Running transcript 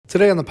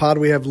Today on the pod,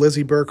 we have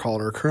Lizzie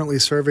Burkhalter, currently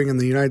serving in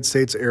the United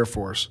States Air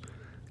Force.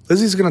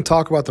 Lizzie's going to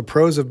talk about the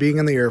pros of being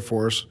in the Air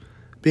Force,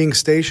 being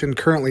stationed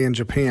currently in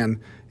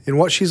Japan, and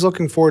what she's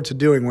looking forward to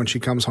doing when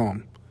she comes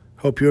home.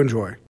 Hope you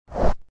enjoy.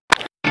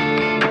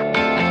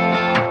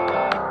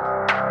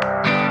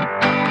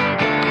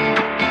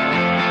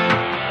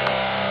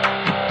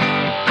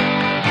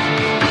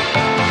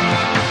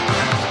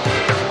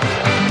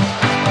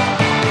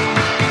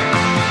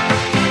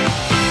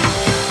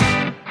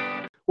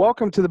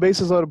 Welcome to the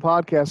Bases Loaded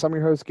podcast. I'm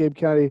your host, Gabe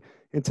Kennedy,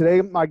 and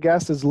today my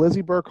guest is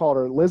Lizzie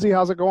Burkhalter. Lizzie,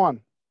 how's it going?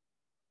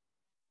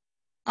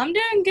 I'm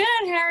doing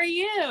good. How are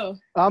you?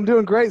 I'm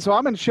doing great. So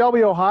I'm in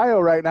Shelby, Ohio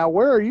right now.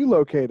 Where are you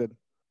located?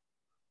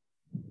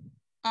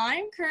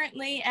 I'm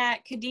currently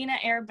at Kadena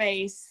Air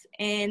Base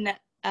in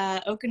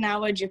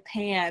Okinawa,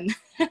 Japan.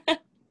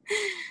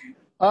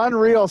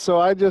 Unreal. So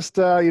I just,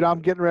 I'm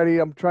getting ready.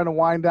 I'm trying to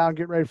wind down,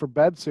 getting ready for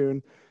bed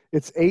soon.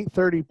 It's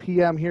 8:30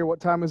 p.m. here. What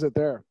time is it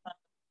there?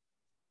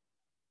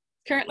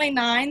 Currently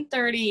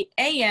 9:30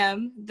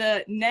 a.m.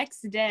 the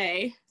next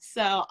day,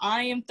 so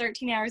I am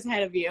 13 hours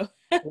ahead of you.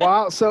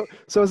 Wow. So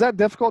is that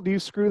difficult? Do you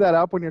screw that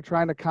up when you're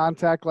trying to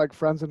contact like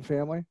friends and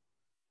family?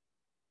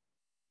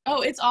 Oh,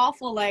 it's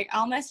awful. Like,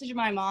 I'll message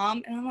my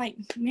mom, and I'm like,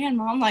 man,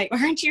 Mom, like,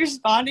 aren't you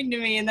responding to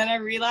me? And then I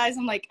realize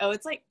I'm like, oh,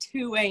 it's like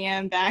 2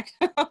 a.m. back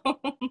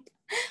home.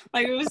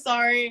 Like, I'm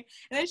sorry.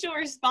 And then she'll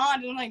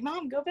respond, and I'm like,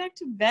 Mom, go back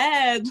to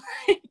bed.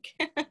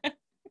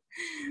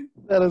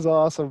 That is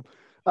awesome.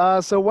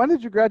 So when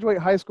did you graduate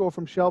high school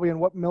from Shelby,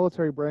 and what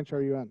military branch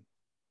are you in?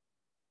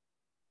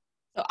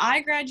 So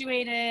I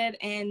graduated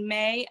in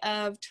May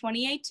of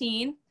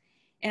 2018,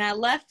 and I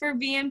left for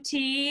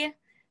BMT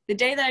the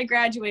day that I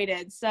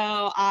graduated.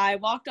 So I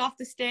walked off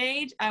the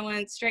stage. I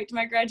went straight to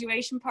my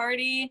graduation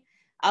party.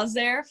 I was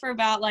there for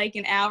about like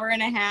an hour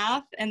and a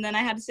half, and then I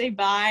had to say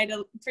bye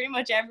to pretty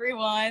much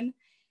everyone.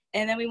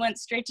 And then we went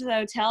straight to the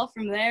hotel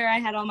from there. I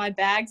had all my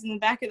bags in the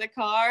back of the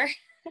car.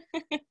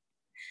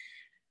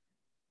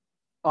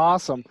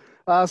 Awesome.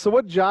 So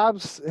what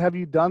jobs have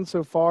you done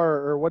so far,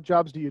 or what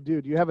jobs do you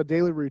do? Do you have a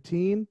daily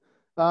routine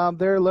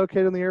there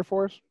located in the Air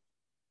Force?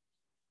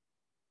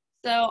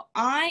 So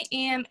I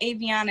am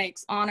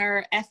avionics on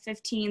our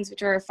F-15s,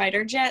 which are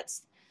fighter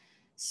jets.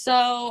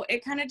 So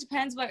it kind of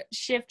depends what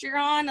shift you're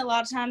on. A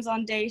lot of times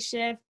on day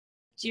shift,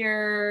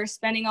 you're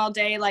spending all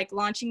day like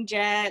launching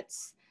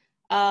jets,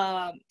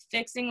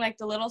 fixing like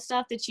the little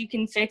stuff that you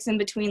can fix in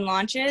between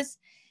launches.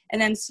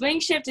 And then swing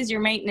shift is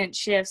your maintenance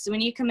shift. So when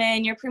you come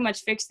in, you're pretty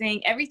much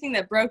fixing everything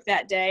that broke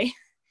that day.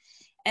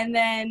 And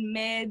then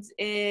mids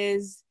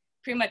is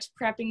pretty much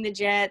prepping the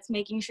jets,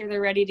 making sure they're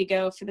ready to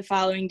go for the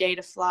following day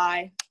to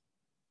fly.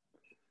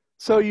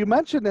 So you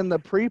mentioned in the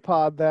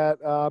pre-pod that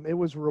it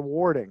was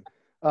rewarding.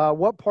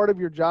 What part of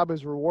your job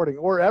is rewarding,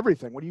 or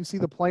everything? When you see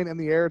the plane in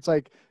the air, it's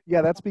like,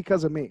 yeah, that's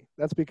because of me.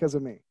 That's because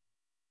of me.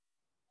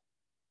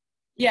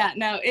 Yeah,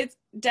 no, it's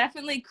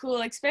definitely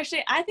cool.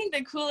 Especially, I think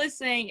the coolest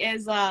thing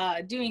is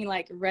doing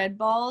like red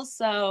balls.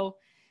 So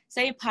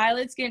say a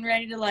pilot's getting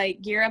ready to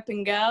like gear up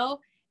and go,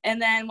 and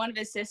then one of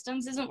his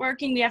systems isn't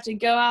working. We have to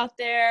go out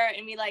there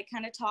and we like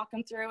kind of talk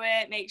him through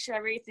it, make sure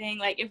everything,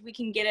 like if we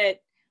can get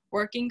it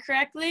working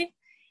correctly.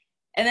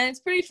 And then it's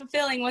pretty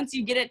fulfilling once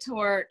you get it to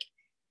work.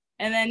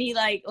 And then he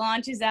like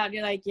launches out and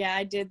you're like, yeah,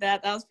 I did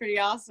that. That was pretty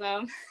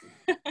awesome.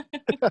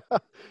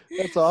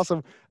 That's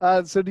awesome.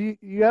 So do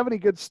you have any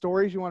good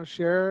stories you want to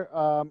share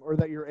or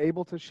that you're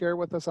able to share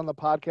with us on the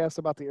podcast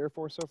about the Air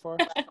Force so far?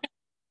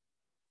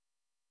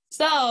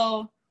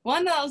 So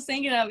one that I was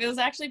thinking of, it was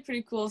actually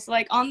pretty cool. So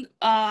like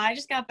I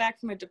just got back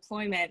from a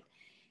deployment,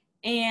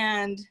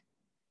 and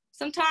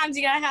sometimes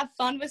you gotta have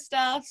fun with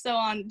stuff. So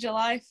on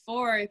July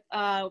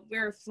 4th, we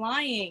were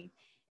flying,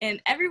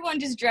 and everyone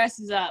just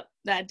dresses up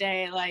that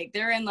day. Like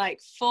they're in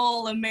like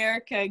full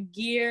America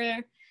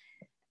gear.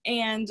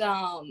 And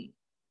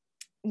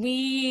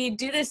we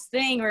do this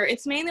thing where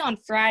it's mainly on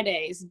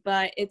Fridays,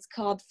 but it's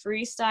called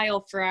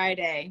Freestyle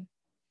Friday.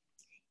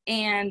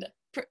 And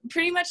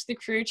pretty much the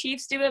crew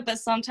chiefs do it, but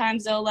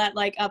sometimes they'll let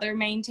like other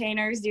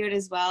maintainers do it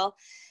as well.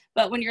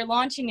 But when you're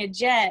launching a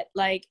jet,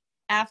 like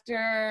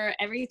after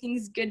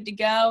everything's good to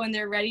go and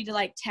they're ready to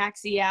like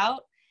taxi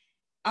out,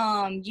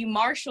 you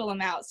marshal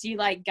them out. So you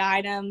like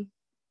guide them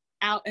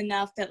out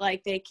enough that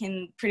like they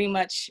can pretty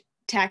much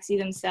taxi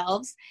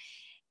themselves.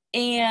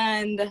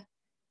 And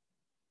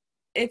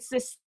it's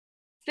this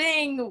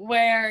thing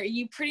where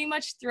you pretty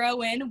much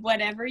throw in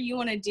whatever you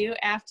want to do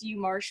after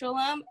you marshal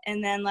them,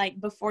 and then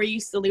like before you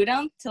salute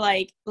them to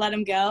like let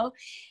them go.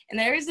 And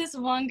there's this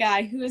one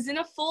guy who is in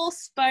a full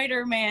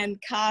Spider-Man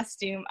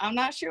costume. I'm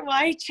not sure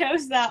why he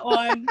chose that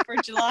one for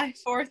July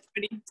 4th,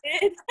 but he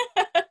did.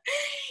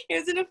 He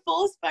was in a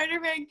full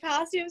Spider-Man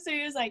costume, so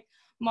he was like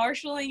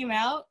marshaling him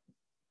out.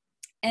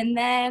 And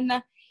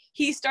then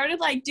he started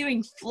like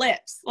doing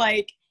flips.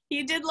 Like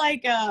he did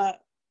like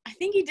I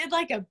think he did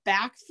like a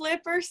backflip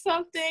or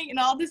something and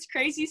all this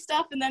crazy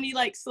stuff. And then he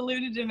like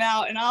saluted him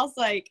out, and I was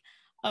like,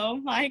 oh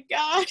my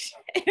gosh,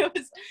 it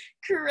was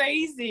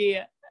crazy.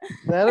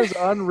 That is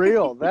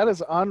unreal. That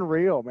is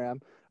unreal, man.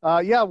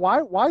 Yeah,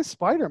 why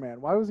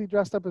Spider-Man? Why was he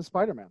dressed up as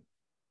Spider-Man?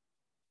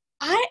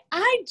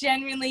 I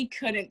genuinely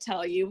couldn't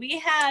tell you. We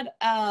had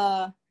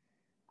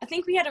I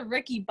think we had a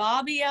Ricky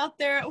Bobby out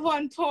there at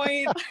one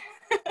point.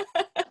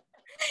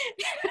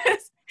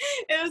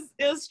 It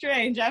was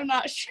strange. I'm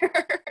not sure.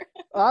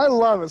 I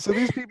love it. So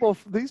these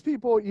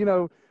people, you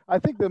know, I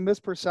think the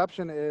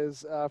misperception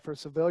is for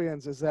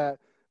civilians is that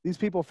these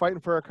people fighting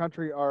for our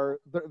country are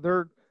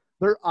they're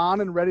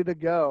on and ready to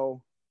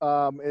go.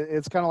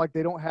 It's kind of like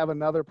they don't have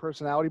another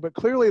personality, but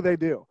clearly they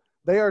do.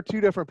 They are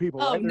two different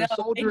people, Oh right? They're no, a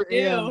soldier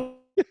they and do.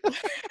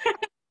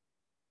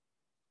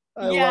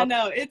 I Yeah, love.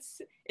 no,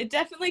 it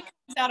definitely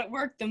comes out at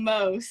work the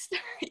most.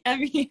 I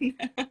mean,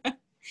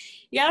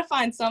 you gotta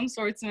find some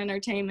sorts of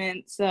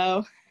entertainment.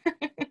 So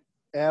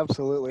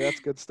Absolutely. That's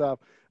good stuff.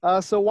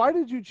 So why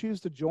did you choose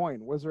to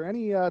join? Was there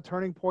any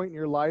turning point in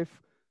your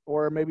life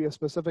or maybe a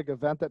specific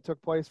event that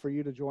took place for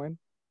you to join?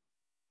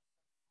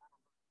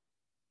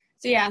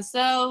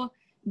 so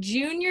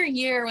junior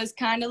year was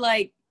kind of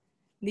like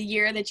the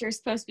year that you're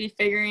supposed to be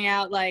figuring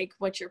out like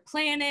what your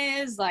plan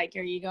is. Like,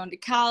 are you going to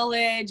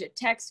college, a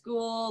tech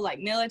school, like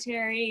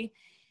military?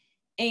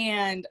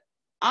 And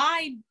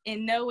I,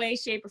 in no way,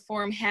 shape, or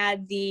form,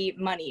 had the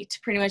money to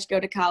pretty much go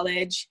to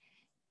college.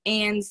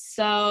 And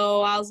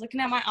so I was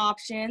looking at my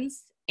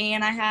options,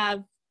 and I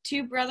have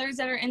two brothers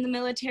that are in the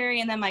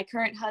military, and then my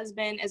current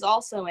husband is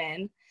also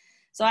in.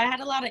 So I had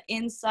a lot of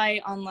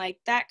insight on like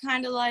that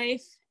kind of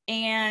life,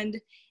 and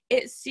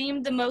it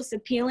seemed the most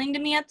appealing to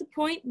me at the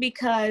point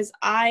because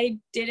I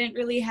didn't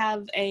really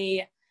have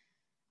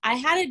I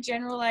had a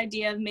general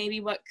idea of maybe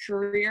what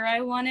career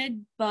I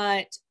wanted,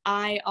 but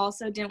I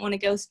also didn't want to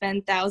go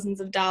spend thousands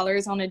of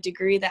dollars on a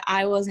degree that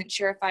I wasn't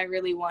sure if I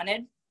really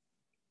wanted.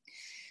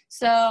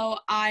 So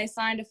I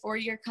signed a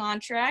 4-year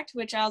contract,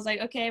 which I was like,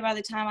 okay, by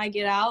the time I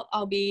get out,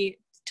 I'll be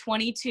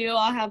 22.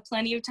 I'll have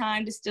plenty of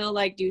time to still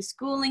like do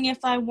schooling if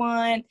I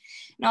want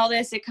and all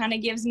this. It kind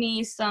of gives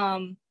me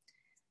some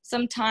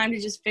time to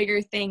just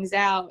figure things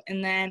out.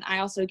 And then I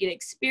also get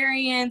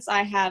experience.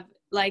 I have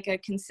like a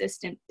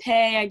consistent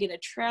pay. I get to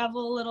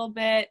travel a little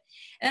bit.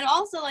 And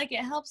also like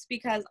it helps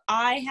because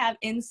I have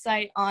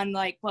insight on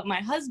like what my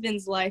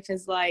husband's life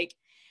is like.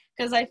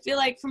 Because I feel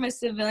like from a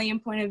civilian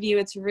point of view,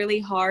 it's really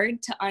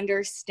hard to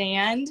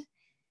understand.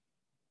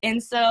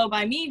 And so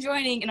by me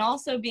joining and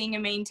also being a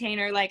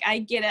maintainer, like I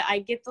get it. I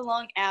get the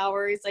long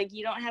hours. Like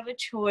you don't have a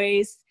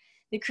choice.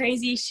 The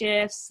crazy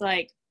shifts.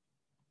 Like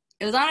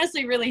it was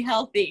honestly really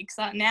healthy.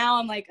 Because now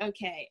I'm like,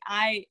 okay,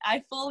 I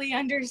fully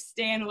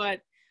understand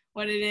what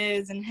it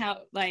is and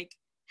how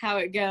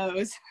it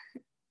goes.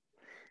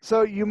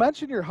 So you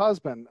mentioned your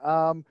husband.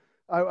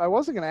 I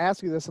wasn't going to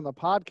ask you this in the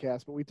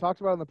podcast, but we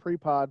talked about it in the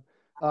pre-pod.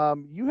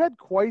 You had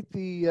quite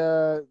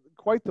the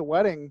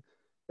wedding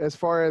as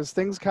far as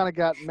things kind of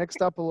got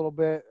mixed up a little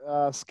bit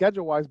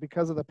schedule-wise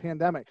because of the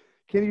pandemic.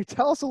 Can you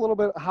tell us a little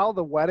bit how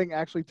the wedding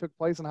actually took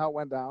place and how it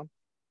went down?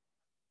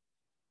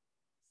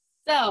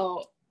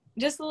 So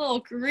just a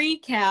little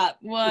recap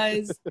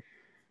was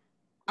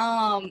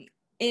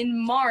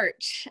in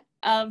March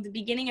of the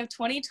beginning of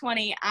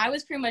 2020, I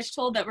was pretty much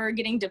told that we were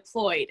getting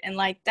deployed. And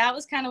like that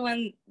was kind of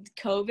when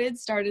COVID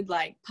started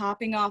like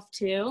popping off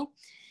too.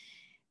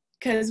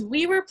 Because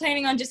we were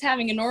planning on just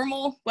having a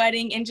normal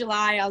wedding in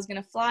July. I was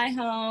going to fly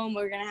home.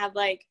 We were going to have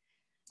like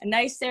a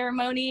nice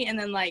ceremony and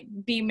then like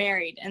be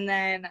married. And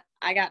then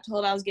I got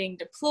told I was getting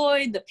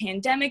deployed. The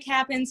pandemic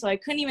happened, so I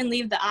couldn't even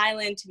leave the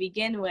island to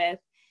begin with.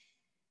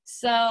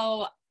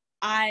 So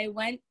I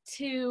went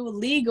to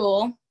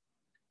legal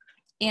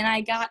and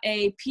I got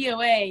a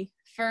POA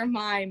for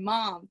my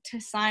mom to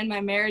sign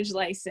my marriage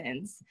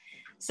license.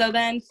 So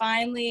then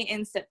finally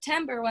in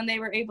September, when they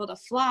were able to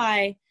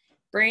fly,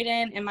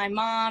 Braden and my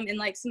mom and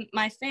like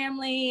my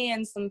family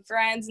and some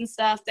friends and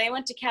stuff, they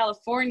went to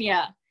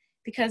California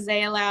because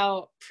they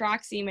allow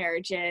proxy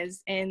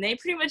marriages, and they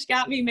pretty much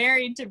got me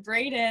married to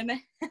Braden.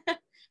 I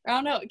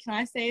don't know. Can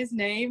I say his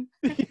name?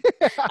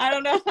 I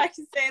don't know if I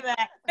can say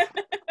that.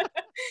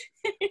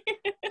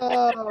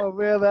 Oh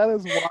man, that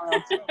is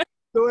wild.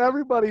 So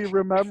everybody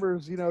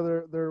remembers, you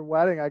know, their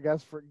wedding, I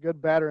guess, for good,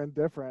 bad, or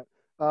indifferent.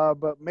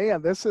 But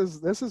man, this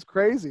is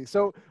crazy.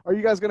 So are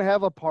you guys going to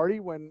have a party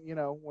when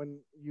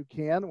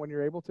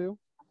you're able to?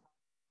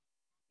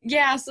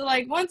 Yeah, so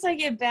like once I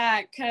get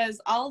back, because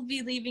I'll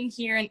be leaving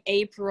here in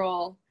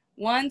April.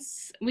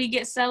 Once we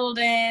get settled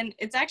in,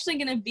 it's actually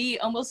going to be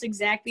almost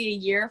exactly a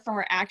year from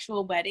our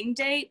actual wedding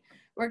date.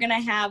 We're going to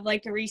have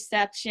like a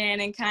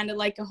reception and kind of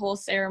like a whole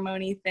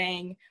ceremony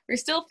thing. We're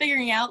still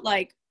figuring out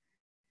like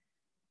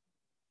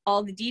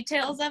all the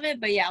details of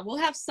it, but yeah, we'll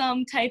have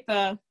some type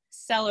of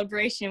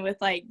celebration with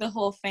like the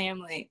whole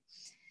family.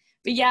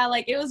 But yeah,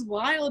 like it was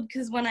wild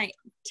because when I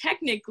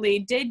technically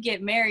did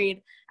get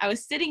married, I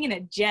was sitting in a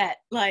jet.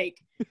 Like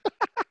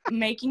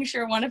making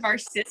sure one of our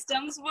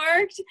systems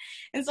worked.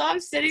 And so I'm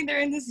sitting there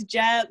in this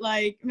jet,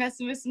 like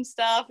messing with some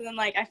stuff. And then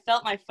like I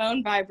felt my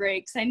phone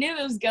vibrate because I knew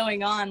it was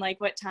going on,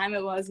 like what time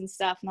it was and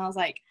stuff. And I was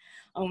like,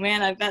 oh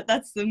man, I bet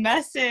that's the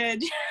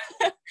message.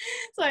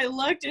 So I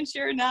looked, and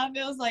sure enough,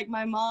 it was like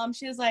my mom.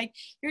 She was like,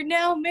 you're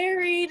now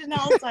married. And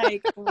I was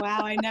like, wow,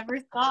 I never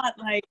thought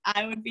like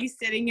I would be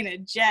sitting in a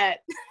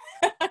jet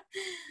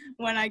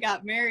when I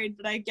got married,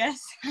 but I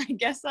guess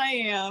I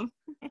am.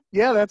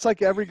 Yeah, that's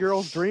like every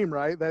girl's dream,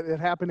 right? That it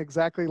happened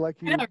exactly like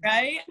you. Yeah,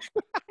 right?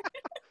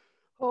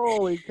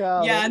 Holy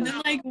cow. Yeah, and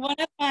then like one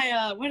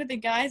of the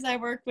guys I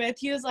work with,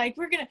 he was like,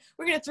 we're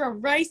gonna throw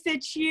rice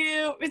at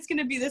you. It's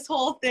gonna be this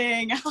whole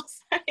thing. I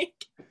was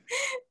like,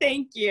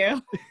 thank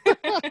you.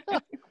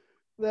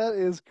 That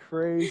is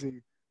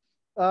crazy.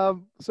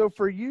 So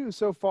for you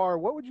so far,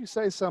 what would you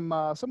say some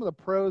of the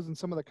pros and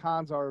some of the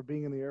cons are of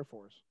being in the Air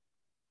Force?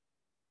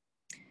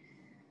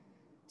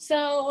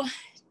 So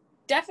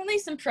definitely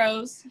some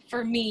pros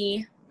for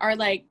me are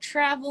like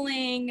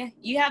traveling.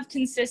 You have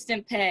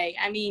consistent pay.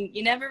 I mean,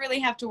 you never really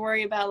have to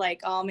worry about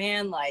like, oh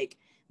man, like,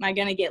 am I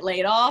going to get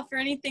laid off or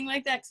anything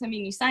like that? Because I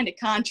mean, you signed a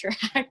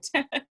contract.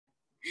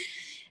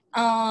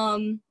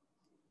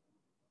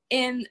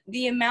 And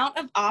the amount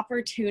of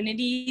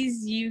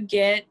opportunities you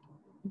get,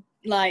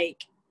 like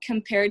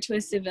compared to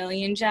a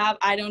civilian job,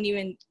 I don't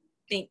even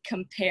think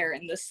compare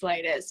in the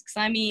slightest. Because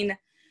I mean,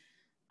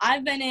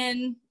 I've been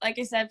in, like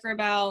I said, for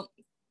about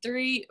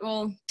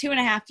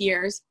 2.5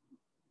 years.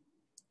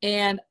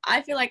 And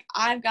I feel like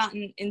I've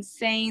gotten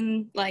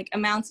insane like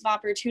amounts of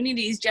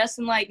opportunities just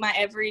in like my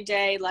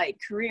everyday like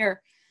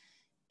career.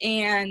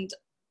 And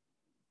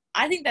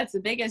I think that's the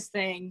biggest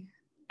thing.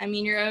 I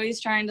mean, you're always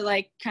trying to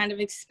like kind of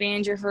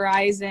expand your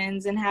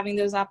horizons, and having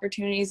those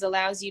opportunities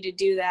allows you to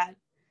do that.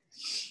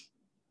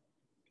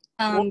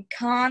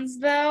 Cons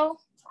though.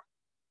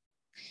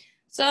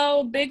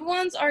 So big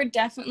ones are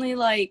definitely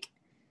like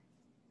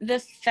the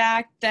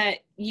fact that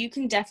you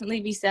can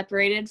definitely be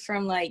separated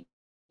from like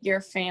your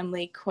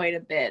family quite a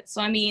bit.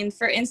 So I mean,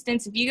 for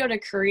instance, if you go to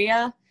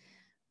Korea,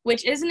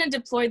 which isn't a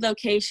deployed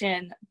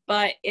location,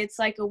 but it's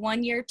like a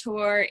 1-year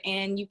tour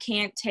and you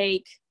can't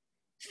take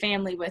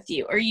family with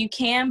you, or you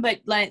can, but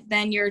like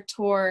then your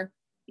tour,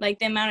 like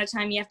the amount of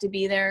time you have to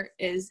be there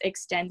is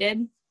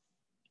extended.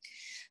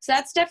 So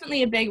that's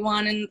definitely a big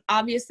one. And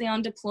obviously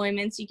on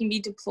deployments, you can be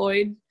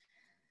deployed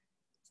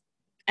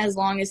as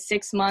long as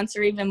 6 months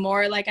or even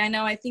more. Like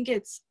I think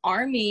it's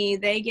Army,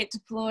 they get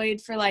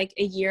deployed for like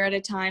a year at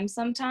a time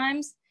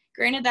sometimes.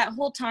 Granted, that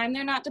whole time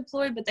they're not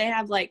deployed, but they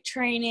have like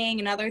training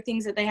and other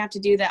things that they have to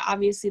do that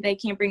obviously they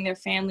can't bring their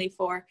family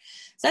for.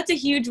 So that's a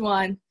huge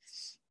one,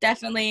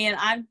 definitely. And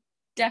I've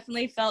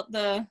definitely felt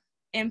the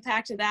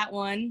impact of that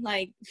one,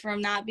 like from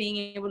not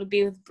being able to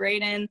be with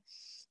Braden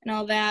and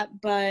all that.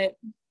 But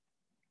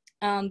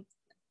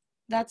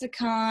that's a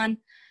con.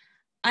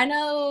 I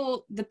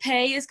know the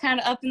pay is kind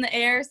of up in the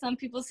air. Some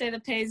people say the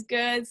pay is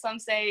good. Some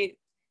say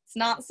it's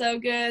not so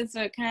good.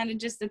 So it kind of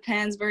just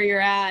depends where you're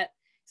at.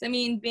 So, I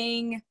mean,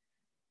 being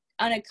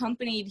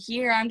unaccompanied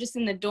here, I'm just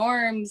in the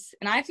dorms,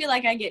 and I feel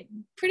like I get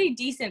pretty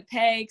decent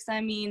pay because, I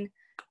mean,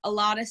 a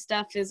lot of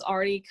stuff is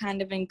already kind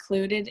of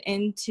included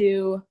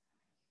into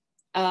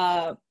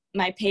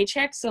my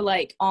paycheck. So,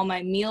 like, all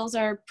my meals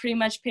are pretty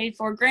much paid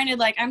for. Granted,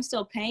 like, I'm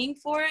still paying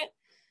for it,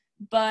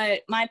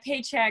 but my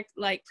paycheck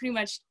like pretty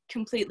much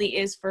completely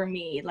is for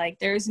me. Like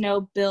there's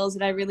no bills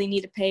that I really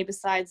need to pay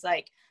besides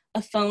like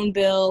a phone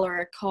bill or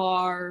a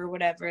car or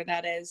whatever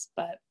that is.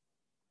 But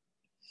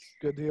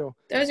good deal.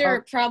 Those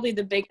are probably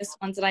the biggest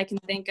ones that I can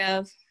think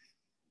of.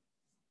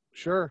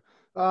 Sure.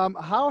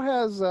 How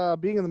has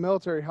being in the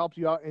military helped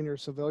you out in your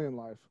civilian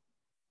life?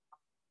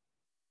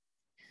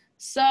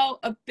 So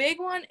a big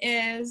one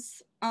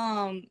is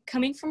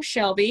coming from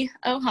Shelby,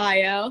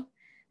 Ohio.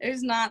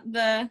 There's not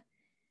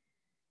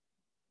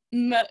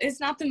it's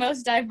not the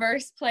most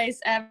diverse place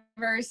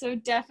ever. So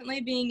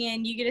definitely being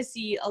in, you get to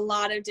see a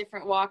lot of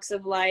different walks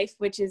of life,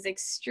 which is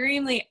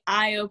extremely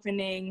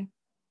eye-opening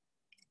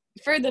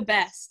for the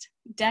best.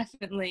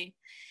 Definitely.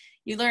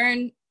 You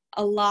learn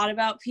a lot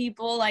about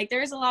people. Like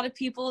there's a lot of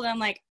people that I'm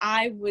like,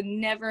 I would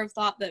never have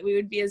thought that we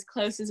would be as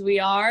close as we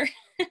are.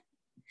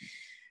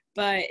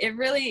 But it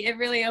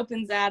really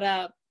opens that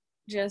up,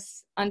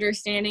 just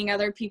understanding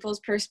other people's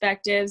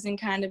perspectives and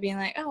kind of being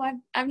like, oh,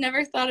 I've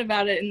never thought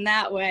about it in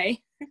that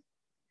way.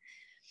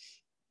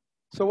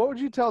 So what would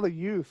you tell the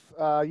youth,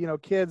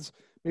 kids,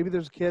 maybe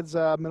there's kids,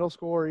 middle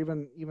school or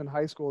even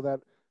high school that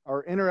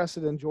are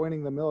interested in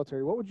joining the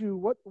military?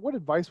 What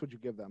advice would you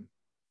give them?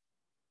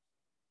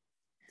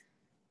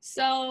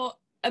 So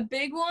a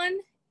big one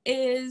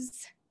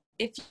is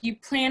if you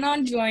plan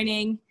on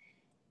joining,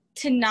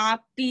 to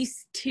not be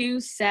too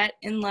set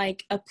in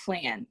like a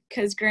plan.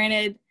 Because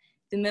granted,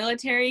 the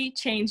military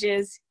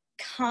changes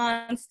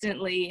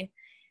constantly.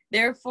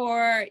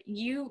 Therefore,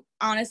 you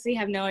honestly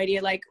have no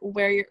idea like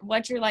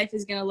what your life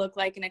is going to look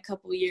like in a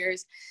couple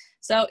years.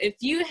 So if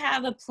you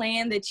have a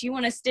plan that you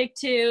want to stick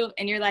to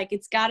and you're like,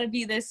 it's got to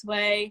be this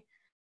way,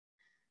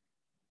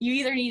 you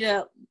either need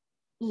to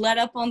let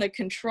up on the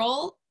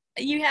control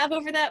you have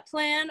over that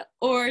plan,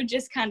 or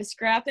just kind of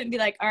scrap it and be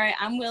like, all right,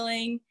 I'm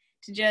willing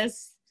to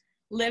just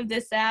live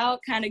this out,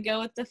 kind of go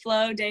with the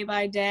flow day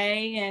by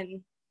day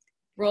and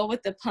roll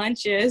with the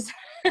punches.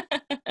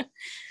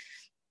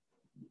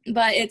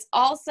 But it's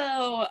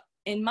also,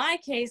 in my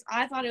case,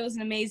 I thought it was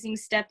an amazing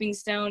stepping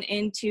stone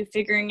into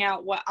figuring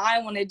out what I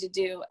wanted to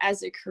do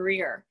as a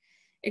career.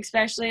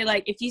 Especially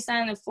like if you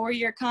sign a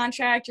 4-year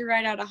contract, you're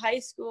right out of high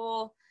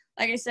school.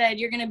 Like I said,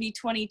 you're going to be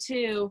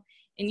 22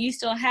 and you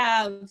still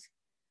have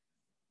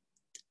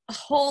a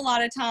whole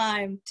lot of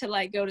time to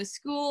like go to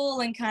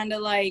school and kind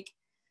of like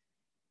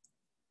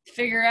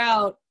figure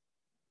out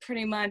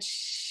pretty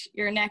much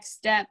your next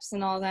steps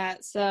and all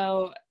that.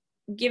 So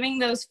giving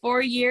those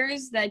 4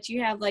 years that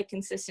you have like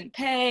consistent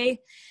pay,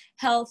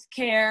 health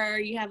care,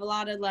 you have a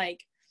lot of like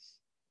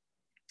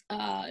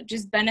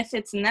just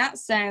benefits in that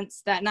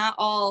sense that not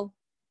all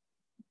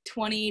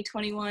 20,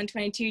 21,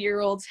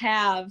 22-year-olds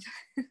have.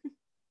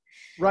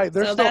 Right.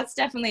 So that's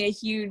definitely a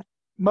huge,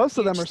 most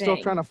of them are thing.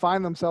 Still trying to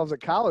find themselves at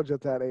college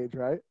at that age,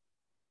 right?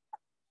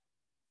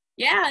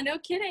 Yeah, no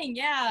kidding.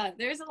 Yeah.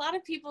 There's a lot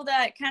of people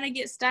that kind of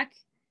get stuck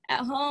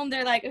at home.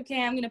 They're like,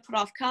 okay, I'm going to put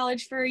off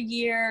college for a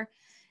year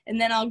and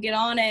then I'll get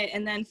on it.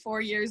 And then 4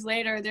 years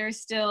later, they're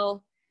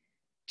still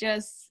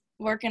just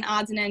working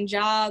odds and end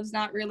jobs,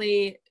 not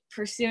really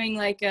pursuing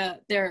like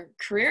their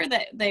career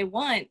that they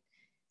want.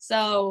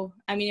 So,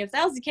 I mean, if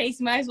that was the case,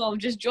 you might as well have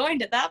just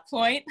joined at that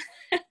point.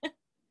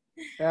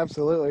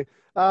 Absolutely.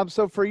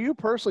 So for you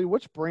personally,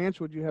 which branch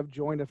would you have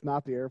joined if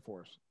not the Air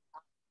Force?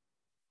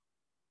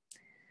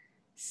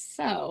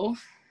 So,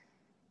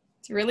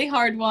 it's a really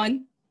hard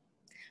one.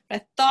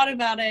 But I thought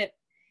about it,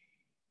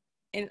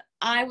 and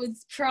I would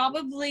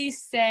probably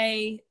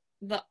say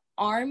the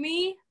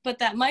Army, but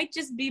that might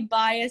just be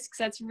biased because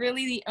that's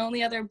really the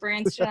only other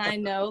branch that I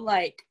know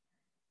like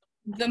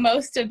the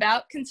most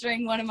about,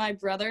 considering one of my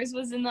brothers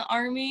was in the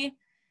Army.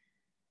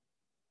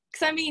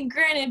 Because I mean,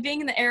 granted,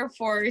 being in the Air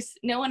Force,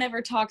 no one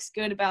ever talks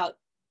good about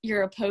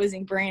your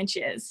opposing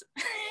branches.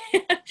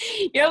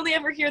 You only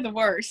ever hear the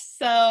worst.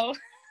 So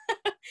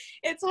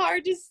it's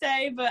hard to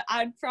say, but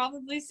I'd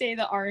probably say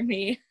the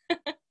Army.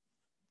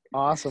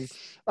 Awesome.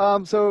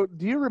 So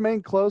do you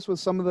remain close with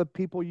some of the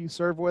people you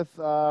serve with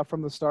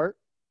from the start?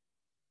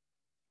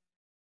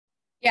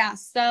 Yeah,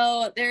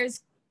 so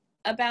there's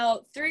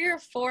about 3 or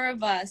 4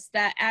 of us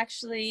that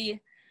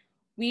actually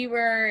we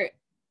went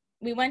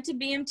to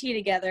BMT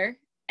together,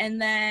 and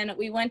then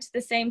we went to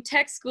the same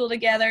tech school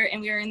together,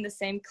 and we were in the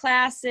same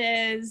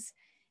classes,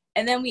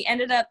 and then we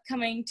ended up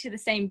coming to the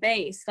same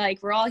base.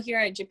 Like, we're all here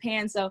at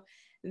Japan, so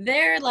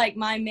they're like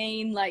my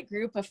main like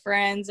group of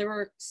friends.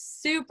 We're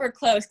super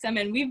close. I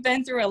mean, we've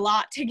been through a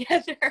lot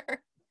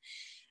together.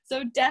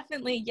 So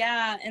definitely,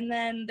 yeah. And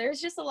then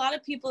there's just a lot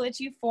of people that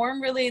you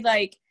form really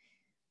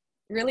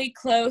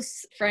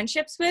close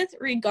friendships with,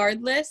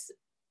 regardless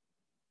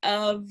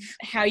of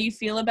how you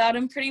feel about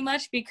them, pretty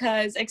much,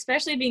 because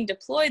especially being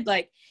deployed,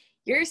 like,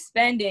 you're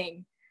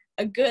spending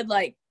a good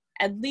like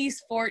at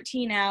least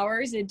 14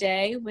 hours a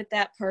day with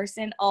that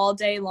person all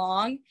day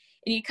long,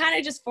 and you kind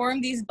of just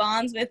form these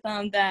bonds with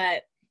them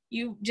that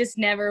you just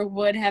never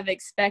would have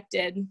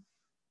expected.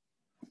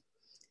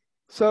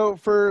 So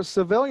for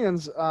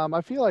civilians,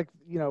 I feel like,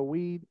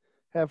 we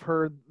have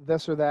heard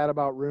this or that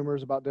about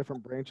rumors about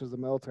different branches of the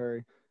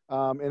military.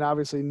 And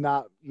obviously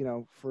not,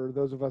 for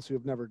those of us who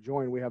have never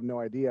joined, we have no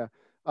idea.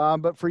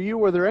 But for you,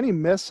 were there any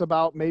myths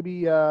about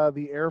maybe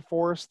the Air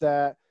Force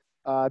that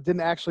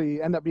didn't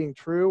actually end up being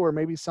true, or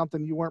maybe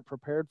something you weren't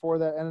prepared for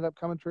that ended up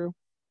coming true?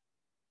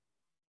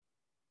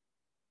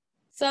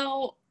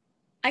 So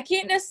I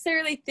can't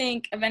necessarily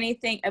think of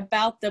anything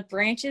about the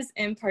branches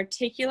in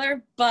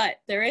particular, but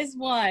there is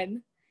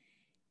one.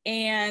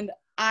 And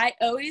I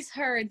always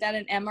heard that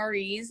in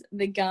MREs,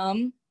 the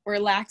gum were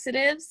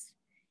laxatives.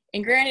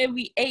 And granted,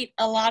 we ate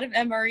a lot of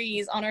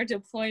MREs on our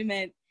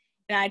deployment.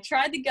 And I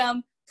tried the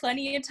gum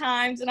plenty of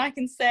times, and I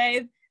can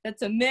say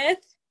that's a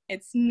myth.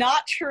 It's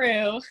not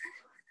true.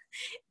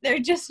 They're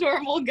just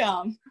normal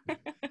gum.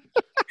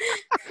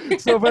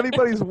 So if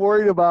anybody's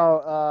worried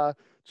about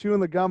chewing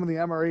the gum in the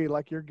MRE,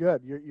 like, you're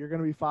good. You're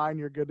going to be fine.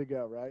 You're good to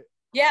go, right?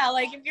 Yeah,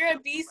 like if you're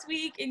at Beast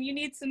Week and you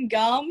need some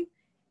gum,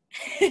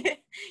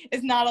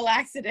 it's not a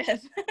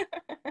laxative.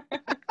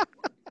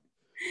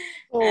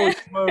 Holy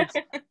smokes.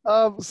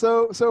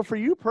 So for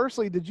you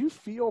personally, did you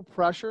feel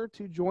pressure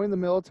to join the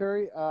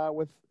military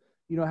with,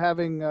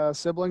 having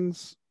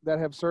siblings that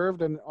have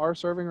served and are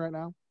serving right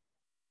now?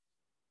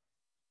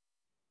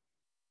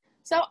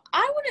 So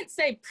I wouldn't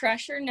say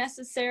pressure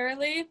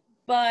necessarily,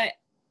 but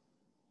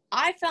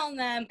I found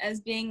them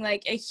as being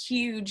like a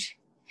huge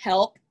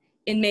help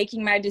in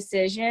making my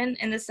decision,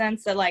 in the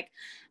sense that like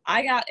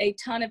I got a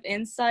ton of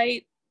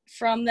insight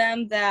from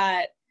them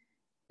that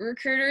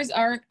recruiters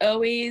aren't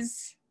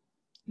always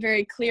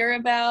very clear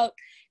about.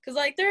 Because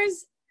like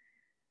there's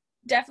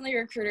definitely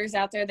recruiters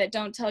out there that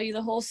don't tell you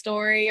the whole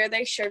story, or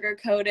they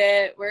sugarcoat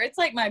it, where it's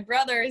like my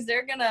brothers,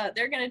 they're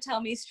gonna tell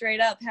me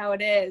straight up how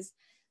it is.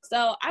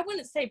 So I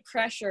wouldn't say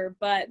pressure,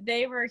 but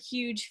they were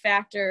huge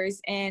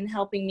factors in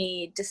helping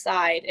me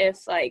decide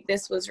if like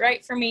this was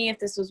right for me, if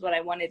this was what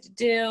I wanted to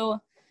do.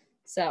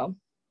 So.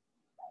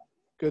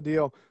 Good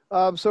deal.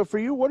 So for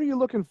you, what are you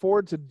looking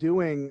forward to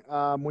doing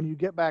when you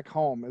get back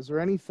home? Is there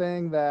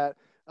anything that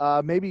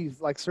maybe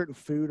like certain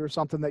food or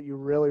something that you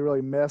really,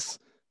 really miss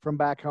from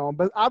back home?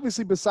 But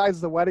obviously besides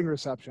the wedding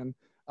reception,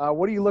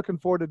 what are you looking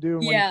forward to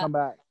doing when you come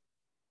back?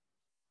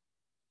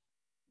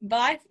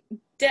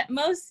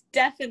 Most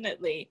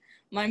definitely,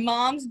 my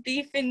mom's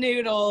beef and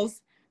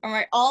noodles are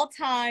my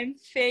all-time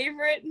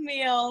favorite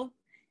meal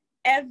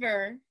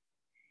ever,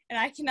 and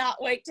I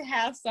cannot wait to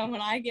have some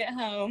when I get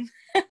home.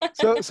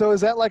 So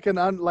is that like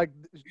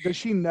does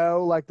she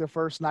know like the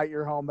first night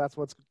you're home, that's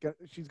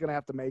she's gonna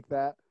have to make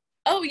that?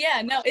 Oh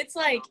yeah, no, it's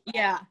like,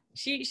 yeah,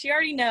 she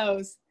already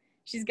knows.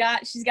 She's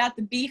got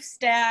the beef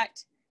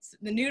stacked,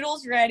 the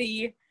noodles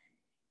ready.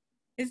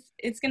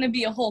 It's gonna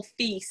be a whole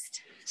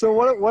feast. So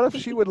what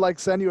if she would like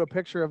send you a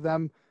picture of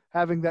them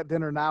having that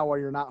dinner now while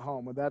you're not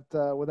home? Would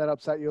that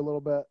upset you a little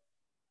bit?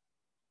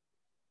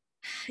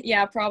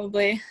 Yeah,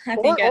 probably.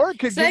 Or it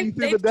could get you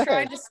through the day. They've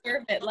tried to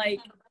serve it like,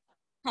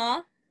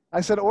 huh? I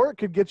said, or it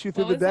could get you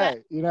through the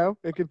day. You know,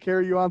 it could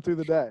carry you on through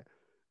the day.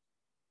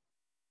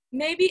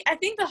 Maybe. I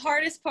think the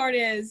hardest part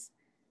is,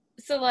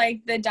 so like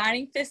the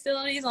dining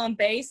facilities on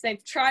base,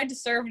 they've tried to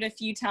serve it a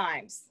few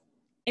times,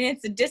 and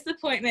it's a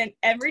disappointment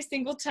every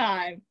single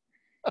time.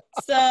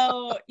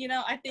 So, you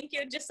know, I think it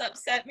would just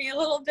upset me a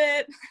little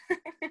bit.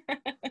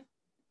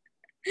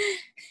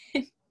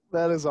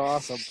 That is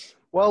awesome.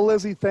 Well,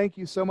 Lizzie, thank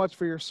you so much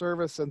for your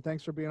service, and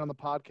thanks for being on the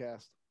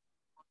podcast.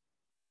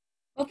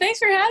 Well, thanks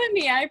for having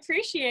me. I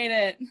appreciate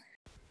it.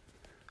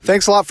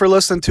 Thanks a lot for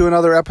listening to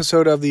another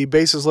episode of the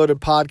Bases Loaded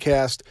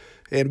podcast.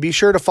 And be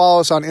sure to follow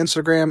us on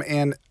Instagram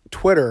and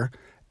Twitter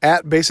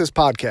 @Bases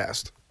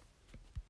Podcast.